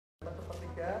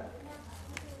Jadi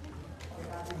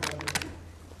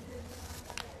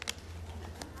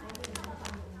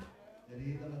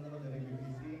teman-teman dari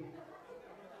BBC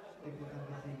ikutan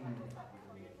ke sini.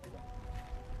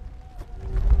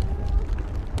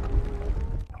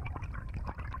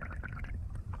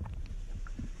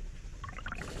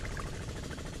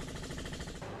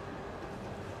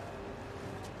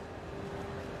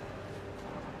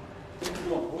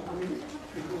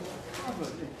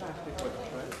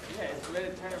 Yeah, it's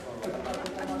very terrible.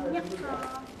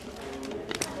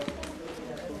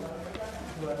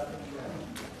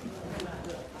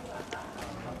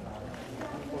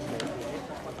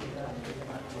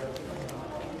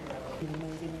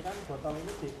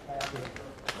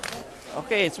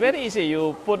 Okay, it's very easy.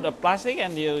 You put the plastic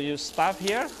and you stuff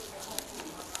here.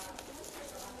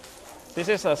 This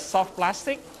is a soft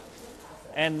plastic,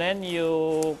 and then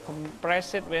you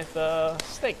compress it with a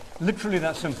stick. Literally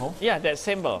that simple? Yeah, that's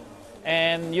simple.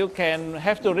 And you can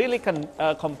have to really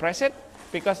compress it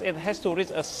because it has to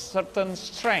reach a certain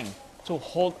strength to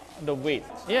hold the weight.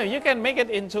 Yeah, you can make it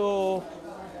into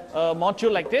a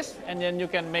module like this, and then you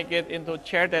can make it into a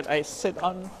chair that I sit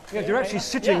on. Yeah, you're actually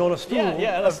sitting on a stool.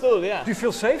 Yeah, on a stool, yeah. Do you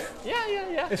feel safe?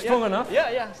 Yeah. It's strong enough?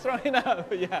 Yeah, strong enough,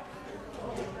 yeah.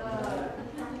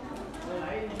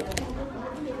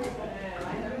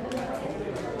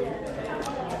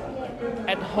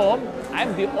 At home,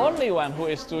 I'm the only one who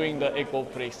is doing the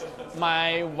EcoBricks.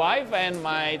 My wife and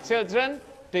my children,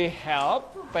 they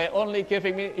help by only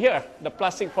giving me, here, the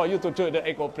plastic for you to do the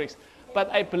EcoBricks. But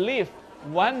I believe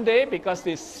one day, because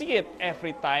they see it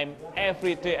every time,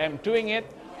 every day I'm doing it,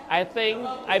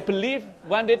 I believe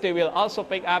one day they will also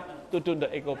pick up to do the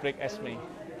EcoBrick as me.